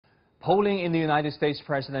Polling in the United States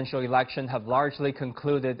presidential election have largely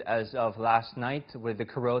concluded as of last night, with the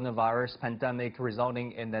coronavirus pandemic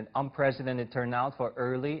resulting in an unprecedented turnout for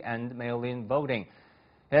early and mail-in voting.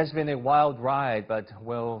 It has been a wild ride, but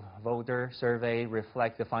will voter survey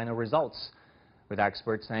reflect the final results? With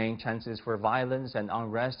experts saying chances for violence and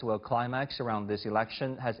unrest will climax around this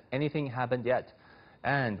election, has anything happened yet?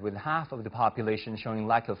 And with half of the population showing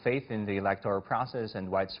lack of faith in the electoral process and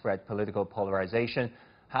widespread political polarization,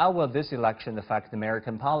 how will this election affect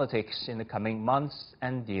American politics in the coming months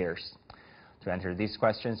and years? To answer these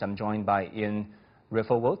questions, I'm joined by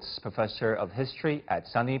Reifowitz, Professor of History at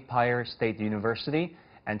Suny-Empire State University,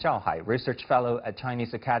 and Zhan, Research Fellow at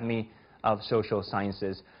Chinese Academy of Social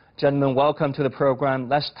Sciences. Gentlemen, welcome to the program.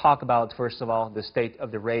 Let's talk about, first of all, the state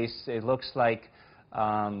of the race. It looks like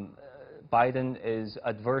Biden is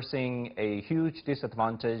adversing a huge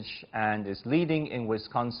disadvantage and is leading in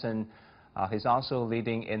Wisconsin. He's also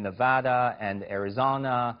leading in Nevada and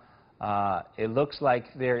Arizona. It looks like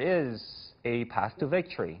there is a path to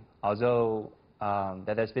victory, although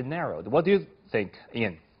that has been narrowed. What do you think,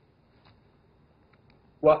 Ian?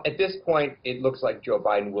 Well, at this point, it looks like Joe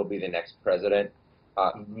Biden will be the next president.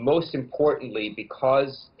 Most importantly,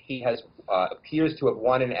 because he has appears to have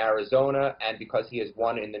won in Arizona, and because he has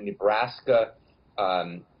won in the Nebraska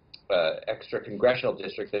extra congressional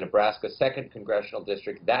district, the Nebraska 2nd congressional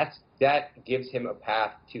district, that gives him a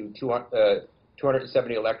path to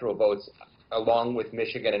 270 electoral votes, along with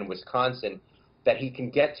Michigan and Wisconsin, that he can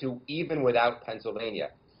get to even without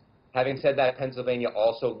Pennsylvania. Having said that, Pennsylvania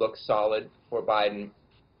also looks solid for Biden.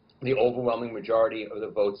 The overwhelming majority of the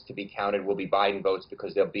votes to be counted will be Biden votes,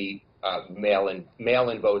 because they'll be mail-in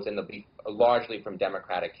votes, and they'll be largely from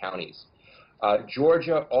Democratic counties.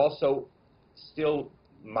 Georgia also still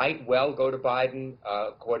might well go to Biden.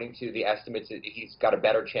 According to the estimates, he's got a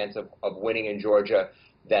better chance of winning in Georgia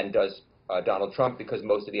than does Donald Trump, because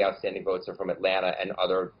most of the outstanding votes are from Atlanta and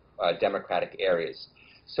other Democratic areas.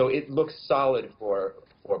 So it looks solid for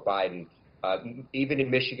Biden. Even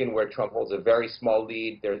in Michigan, where Trump holds a very small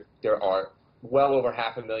lead, there are well over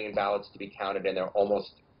 500,000 ballots to be counted, and they're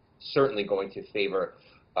almost certainly going to favor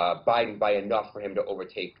Biden by enough for him to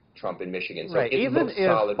overtake Trump in Michigan. So right. It even looks if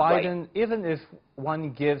solid, Biden, right. Even if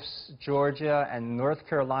one gives Georgia and North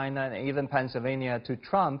Carolina and even Pennsylvania to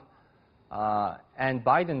Trump, and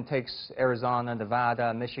Biden takes Arizona,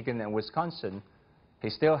 Nevada, Michigan, and Wisconsin, he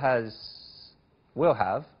still will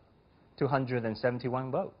have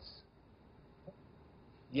 271 votes.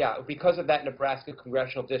 Yeah, because of that Nebraska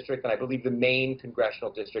congressional district, and I believe the Maine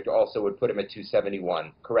congressional district also would put him at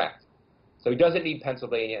 271, correct. So he doesn't need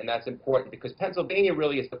Pennsylvania, and that's important, because Pennsylvania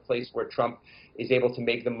really is the place where Trump is able to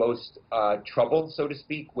make the most trouble, so to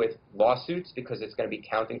speak, with lawsuits, because it's going to be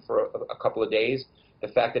counting for a couple of days. The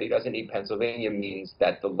fact that he doesn't need Pennsylvania means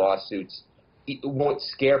that the lawsuits won't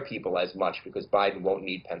scare people as much, because Biden won't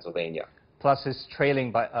need Pennsylvania. Plus, he's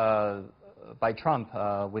trailing by Trump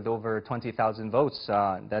with over 20,000 votes.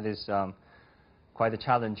 That is quite a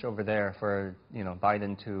challenge over there for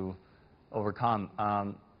Biden to overcome.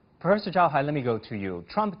 Professor Zhan, let me go to you.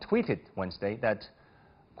 Trump tweeted Wednesday that,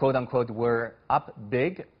 quote unquote, we're up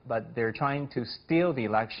big, but they're trying to steal the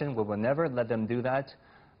election. We will never let them do that.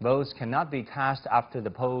 Votes cannot be cast after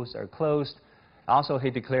the polls are closed. Also,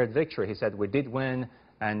 he declared victory. He said we did win,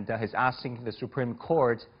 and he's asking the Supreme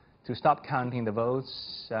Court to stop counting the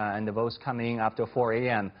votes, and the votes coming after 4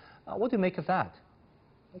 a.m. What do you make of that?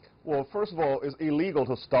 Well, first of all, it's illegal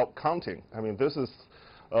to stop counting. I mean, this is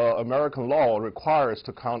American law requires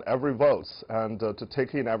to count every vote and to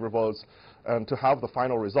take in every vote and to have the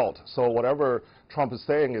final result. So whatever Trump is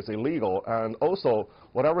saying is illegal, and also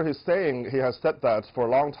whatever he's saying, he has said that for a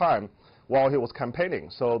long time while he was campaigning.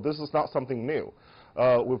 So this is not something new.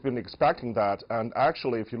 We've been expecting that, and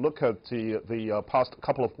actually, if you look at the past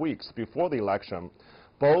couple of weeks before the election,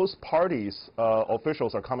 both parties'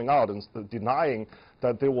 officials are coming out and denying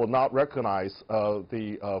that they will not recognize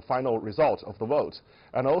the final result of the vote.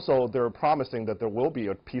 And also, they're promising that there will be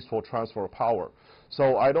a peaceful transfer of power.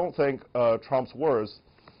 So I don't think Trump's words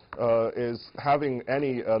is having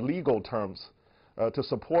any legal terms to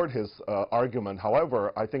support his argument.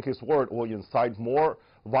 However, I think his word will incite more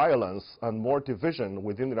violence and more division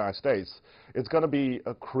within the United States. It's going to be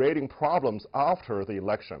creating problems after the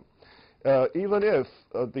election. Even if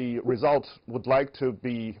the result would like to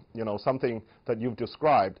be, something that you've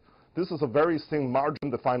described, this is a very thin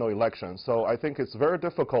margin, the final election. So I think it's very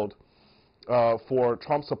difficult for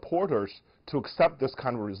Trump supporters to accept this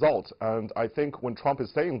kind of result. And I think when Trump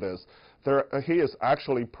is saying this, he is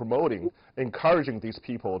actually promoting, encouraging these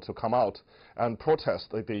people to come out and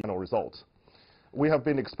protest the result. we have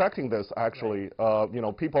been expecting this, actually. You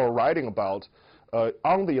know, people are writing about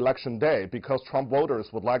on the election day, because Trump voters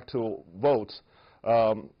would like to vote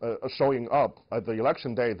showing up at the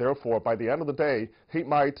election day. Therefore, by the end of the day, he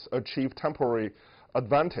might achieve temporary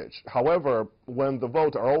advantage. However, when the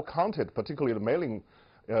votes are all counted, particularly the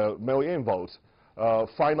mail-in vote,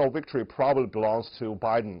 final victory probably belongs to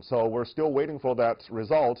Biden. So we're still waiting for that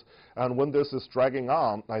result. And when this is dragging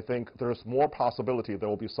on, I think there's more possibility there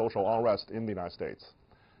will be social unrest in the United States.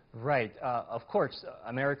 Right. Of course,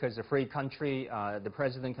 America is a free country. The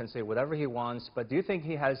president can say whatever he wants. But do you think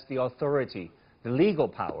he has the authority, the legal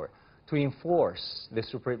power, to enforce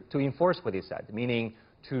what he said, meaning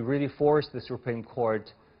to really force the Supreme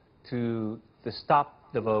Court to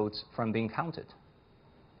stop the votes from being counted?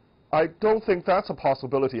 I don't think that's a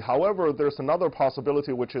possibility. However, there's another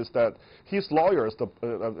possibility, which is that his lawyers, the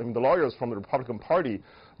lawyers from the Republican Party,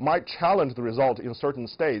 might challenge the result in certain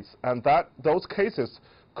states, and those cases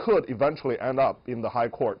could eventually end up in the high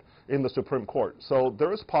court, in the Supreme Court. So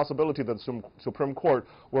there is a possibility that the Supreme Court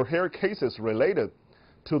will hear cases related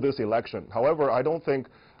to this election. However, I don't think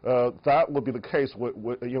that will be the case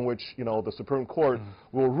in which, you know, the Supreme Court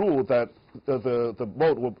will rule that the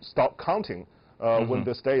vote will stop counting when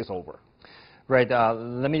this day is over. Right.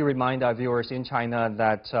 Let me remind our viewers in China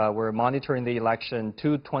that we're monitoring the election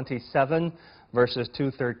 227 versus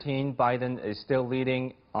 213. Biden is still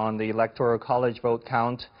leading on the Electoral College vote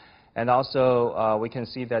count. And also, we can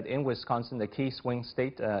see that in Wisconsin, the key swing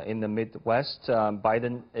state in the Midwest,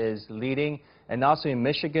 Biden is leading. And also in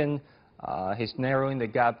Michigan, he's narrowing the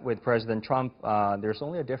gap with President Trump. There's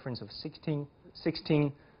only a difference of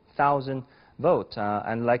 16,000 votes.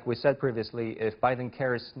 And like we said previously, if Biden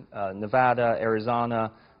carries Nevada,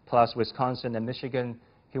 Arizona, plus Wisconsin and Michigan,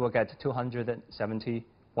 he will get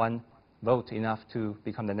 271 votes, enough to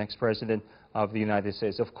become the next president of the United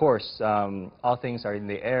States. Of course, all things are in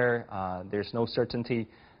the air. There's no certainty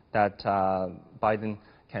that Biden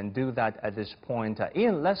can do that at this point.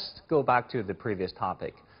 Ian, let's go back to the previous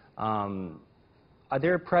topic. Are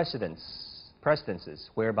there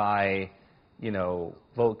precedences whereby, you know,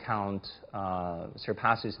 vote count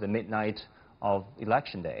surpasses the midnight of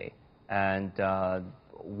election day? And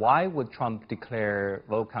why would Trump declare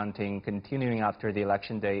vote counting continuing after the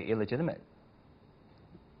election day illegitimate?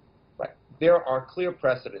 Right. There are clear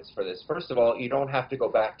precedents for this. First of all, you don't have to go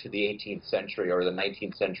back to the 18th century or the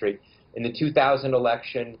 19th century. In the 2000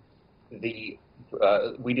 election, we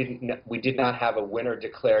did not have a winner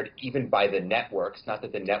declared even by the networks. Not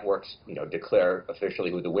that the networks, you know, declare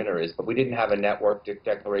officially who the winner is, but we didn't have a network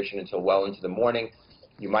declaration until well into the morning.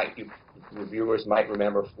 Your viewers might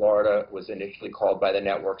remember Florida was initially called by the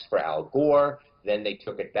networks for Al Gore. Then they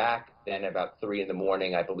took it back. Then about 3 in the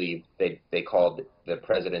morning, I believe, they called the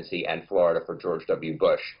presidency and Florida for George W.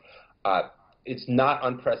 Bush. It's not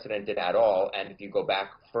unprecedented at all. And if you go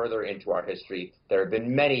back further into our history, there have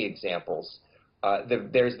been many examples.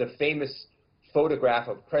 There's the famous photograph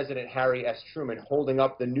of President Harry S. Truman holding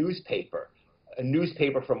up the newspaper, a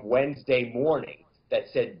newspaper from Wednesday morning that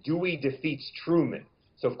said, "Dewey defeats Truman."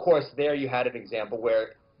 So, of course, there you had an example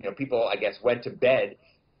where, you know, people, I guess, went to bed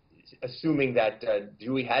assuming that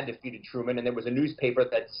Dewey had defeated Truman, and there was a newspaper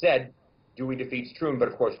that said Dewey defeats Truman, but,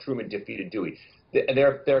 of course, Truman defeated Dewey.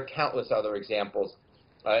 There are countless other examples.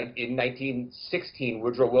 In 1916,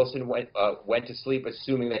 Woodrow Wilson went to sleep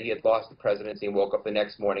assuming that he had lost the presidency and woke up the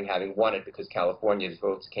next morning having won it because California's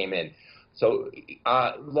votes came in. So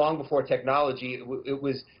long before technology, it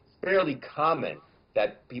was fairly common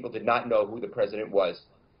that people did not know who the president was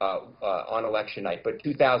on election night. But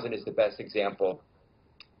 2000 is the best example.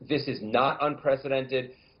 This is not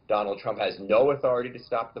unprecedented. Donald Trump has no authority to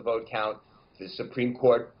stop the vote count. The Supreme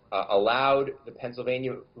Court allowed the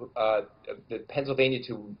Pennsylvania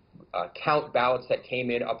to count ballots that came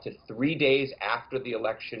in up to 3 days after the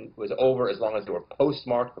election was over, as long as they were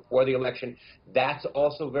postmarked before the election. That's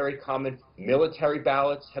also very common. Military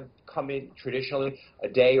ballots have come in traditionally a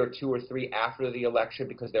day or 2 or 3 after the election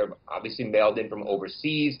because they're obviously mailed in from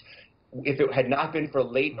overseas. If it had not been for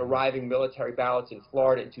late arriving military ballots in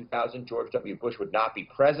Florida in 2000, George W. Bush would not be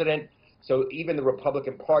president. So even the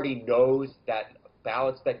Republican Party knows that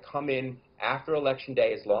ballots that come in after Election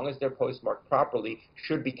Day, as long as they're postmarked properly,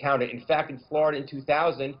 should be counted. In fact, in Florida in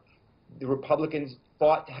 2000, the Republicans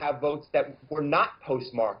fought to have votes that were not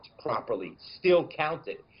postmarked properly still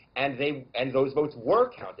counted, and those votes were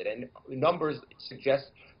counted. And numbers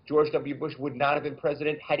suggest George W. Bush would not have been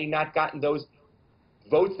president had he not gotten those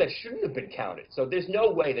votes that shouldn't have been counted. So there's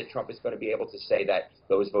no way that Trump is going to be able to say that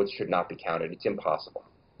those votes should not be counted. It's impossible.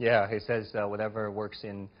 Yeah, he says whatever works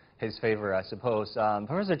in his favor, I suppose.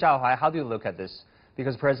 Professor Zhao, how do you look at this?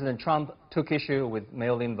 because President Trump took issue with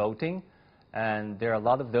mail-in voting, and there are a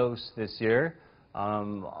lot of those this year.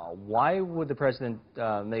 Why would the president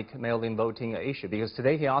make mail-in voting an issue? Because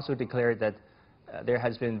today he also declared that there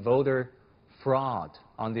has been voter fraud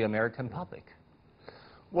on the American public.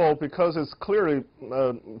 Well, because it's clearly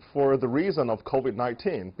for the reason of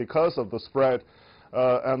COVID-19, because of the spread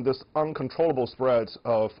and this uncontrollable spread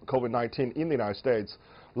of COVID-19 in the United States,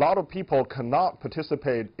 a lot of people cannot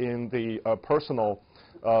participate in the personal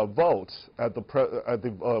vote at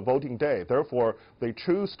the voting day. Therefore, they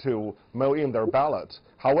choose to mail in their ballot.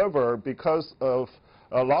 However, because of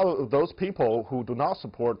a lot of those people who do not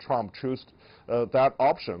support Trump choose that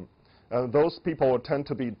option, those people tend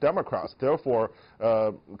to be Democrats. Therefore,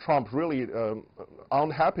 Trump really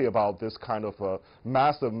unhappy about this kind of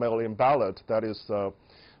massive mail-in ballot that is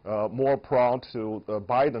more prone to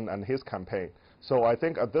Biden and his campaign. So I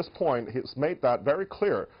think at this point he's made that very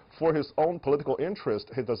clear. For his own political interest,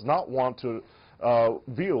 he does not want to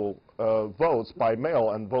view votes by mail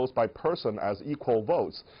and votes by person as equal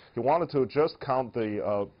votes. He wanted to just count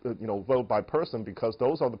the vote by person because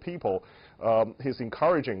those are the people he's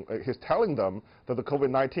encouraging. He's telling them that the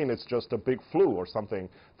COVID-19 is just a big flu or something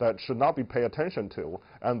that should not be paid attention to,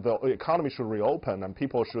 and the economy should reopen and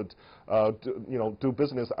people should do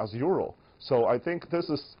business as usual. So I think this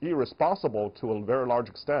is irresponsible to a very large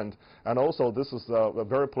extent, and also this is a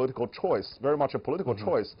very political choice, very much a political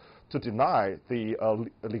choice, to deny the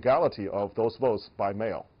legality of those votes by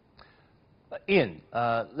mail. Ian,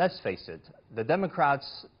 let's face it, the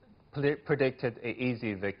Democrats predicted an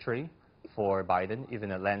easy victory for Biden,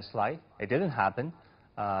 even a landslide. It didn't happen.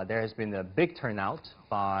 There has been a big turnout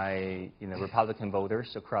by Republican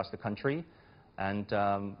voters across the country. And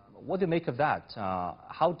what do you make of that?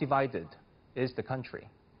 How divided is the country?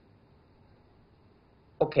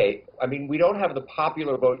 Okay, I mean, we don't have the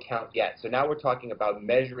popular vote count yet, so now we're talking about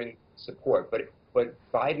measuring support. But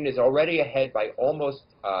Biden is already ahead by almost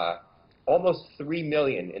 3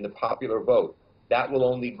 million in the popular vote. That will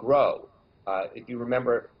only grow. If you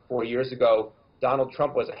remember, 4 years ago, Donald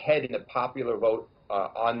Trump was ahead in the popular vote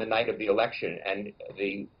on the night of the election, and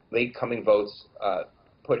the late coming votes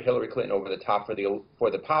put Hillary Clinton over the top for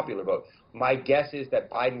the popular vote. My guess is that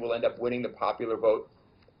Biden will end up winning the popular vote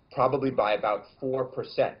probably by about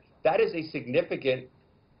 4%. That is a significant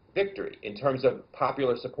victory in terms of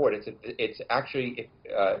popular support. It's actually,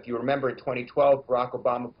 if you remember, in 2012, Barack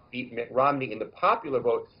Obama beat Mitt Romney in the popular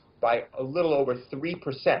vote by a little over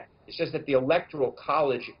 3%. It's just that the Electoral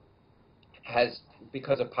College has,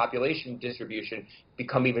 because of population distribution,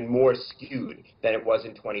 become even more skewed than it was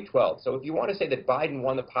in 2012. So if you want to say that Biden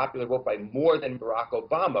won the popular vote by more than Barack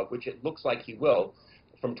Obama, which it looks like he will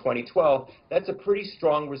from 2012, that's a pretty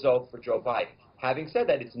strong result for Joe Biden. Having said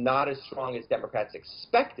that, it's not as strong as Democrats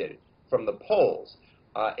expected from the polls.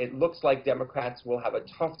 It looks like Democrats will have a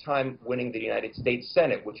tough time winning the United States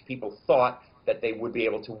Senate, which people thought that they would be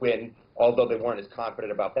able to win, although they weren't as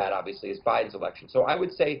confident about that, obviously, as Biden's election. So I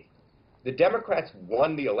would say the Democrats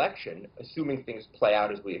won the election, assuming things play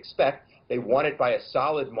out as we expect. They won it by a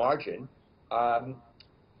solid margin.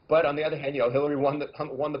 But on the other hand, Hillary won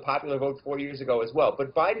the popular vote 4 years ago as well.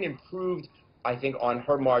 But Biden improved, I think, on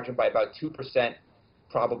her margin by about 2%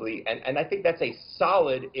 probably. And I think that's a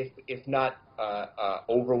solid, if not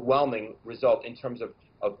overwhelming result in terms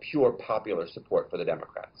of pure popular support for the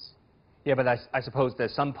Democrats. Yeah, but I suppose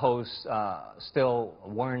that some polls still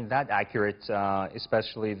weren't that accurate,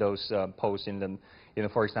 especially those polls in the,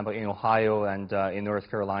 for example, in Ohio and in North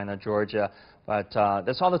Carolina, Georgia. But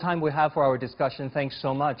that's all the time we have for our discussion. Thanks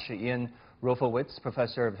so much, Ian Reifowitz,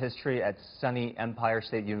 Professor of History at Suny-Empire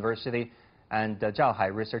State University, and Zhao Hai,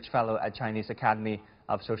 Research Fellow at Chinese Academy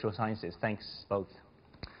of Social Sciences. Thanks both.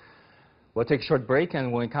 We'll take a short break,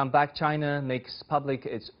 and when we come back, China makes public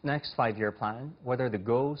its next 5-year plan. What are the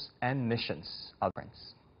goals and missions of the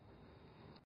conference?